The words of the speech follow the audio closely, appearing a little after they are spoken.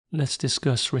Let's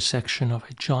discuss resection of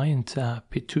a giant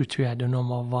pituitary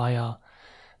adenoma via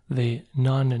the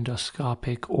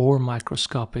non-endoscopic or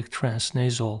microscopic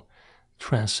transnasal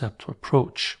transseptal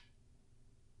approach.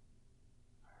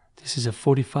 This is a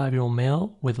 45-year-old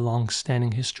male with a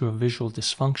long-standing history of visual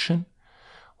dysfunction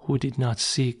who did not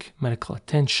seek medical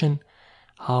attention,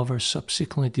 however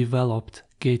subsequently developed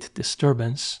gait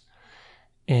disturbance,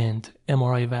 and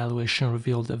MRI evaluation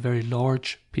revealed a very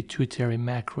large pituitary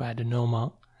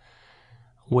macroadenoma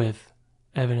with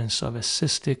evidence of a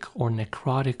cystic or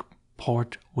necrotic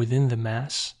part within the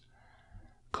mass,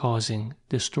 causing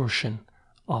distortion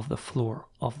of the floor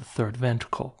of the third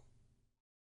ventricle.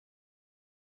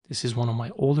 This is one of my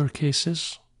older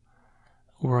cases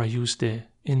where I used the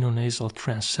endonasal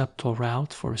transseptal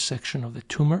route for resection of the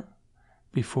tumor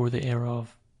before the era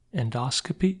of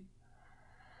endoscopy.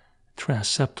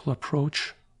 Transseptal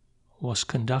approach was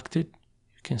conducted.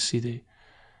 You can see the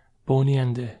bony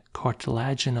and the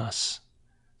cartilaginous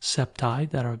septi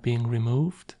that are being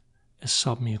removed, a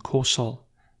submucosal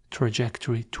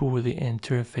trajectory toward the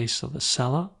anterior face of the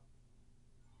sella.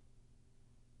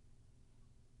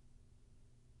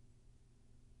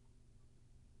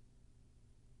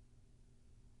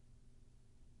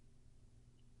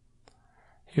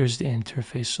 Here's the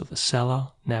interface of the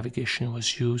sella. Navigation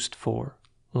was used for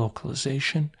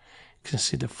localization. You can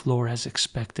see the floor, as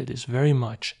expected, is very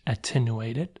much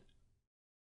attenuated.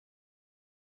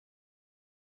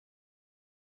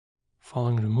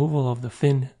 Following removal of the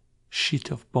thin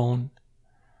sheet of bone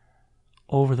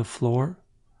over the floor,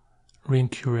 ring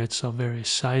curettes of various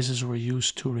sizes were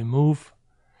used to remove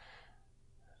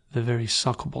the very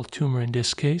suckable tumor in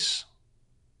this case.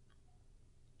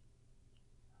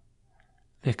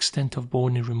 The extent of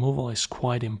bony removal is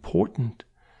quite important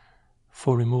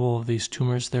for removal of these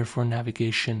tumors, therefore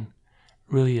navigation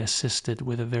really assisted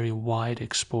with a very wide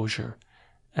exposure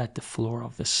at the floor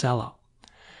of the sella.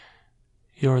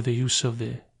 Here are the use of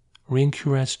the ring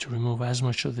curettes to remove as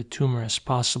much of the tumor as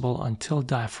possible until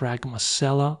diaphragma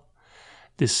sella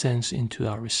descends into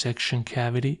our resection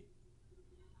cavity.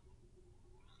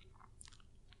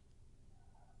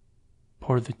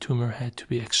 Part of the tumor had to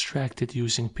be extracted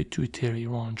using pituitary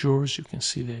rongeurs. You can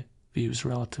see the view is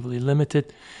relatively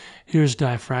limited. Here's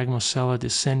diaphragma sella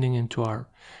descending into our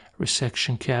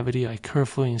resection cavity. I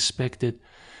carefully inspected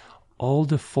all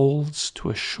the folds to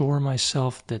assure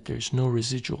myself that there's no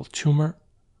residual tumor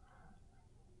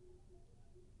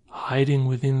hiding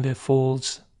within the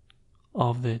folds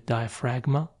of the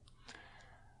diaphragma.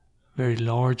 Very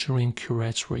large ring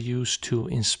curettes were used to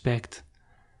inspect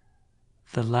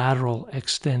the lateral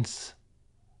extent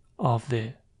of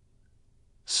the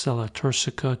sella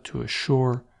turcica to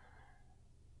assure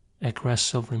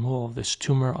aggressive removal of this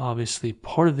tumor. Obviously,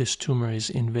 part of this tumor is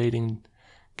invading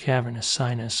cavernous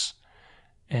sinus,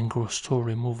 and gross toe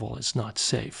removal is not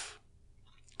safe.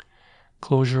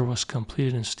 Closure was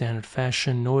completed in standard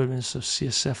fashion. No evidence of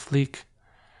CSF leak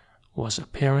was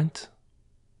apparent.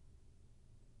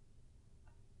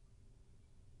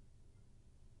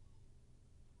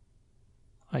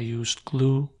 I used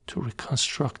glue to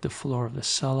reconstruct the floor of the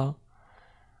sella,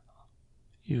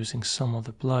 using some of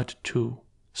the blood to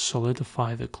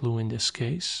solidify the glue in this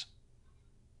case.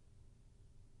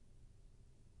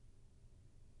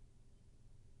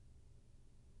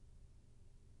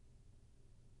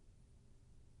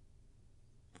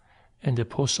 And the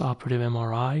post-operative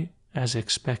MRI, as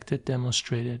expected,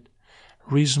 demonstrated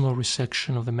reasonable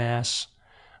resection of the mass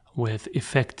with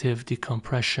effective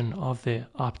decompression of the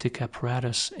optic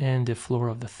apparatus and the floor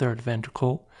of the third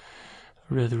ventricle.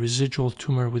 The residual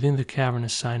tumor within the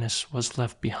cavernous sinus was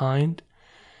left behind.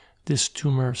 This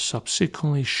tumor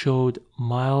subsequently showed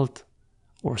mild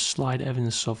or slight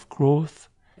evidence of growth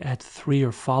at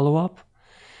 3-year follow-up,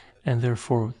 and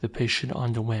therefore the patient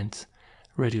underwent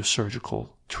radiosurgical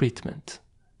treatment.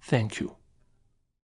 Thank you.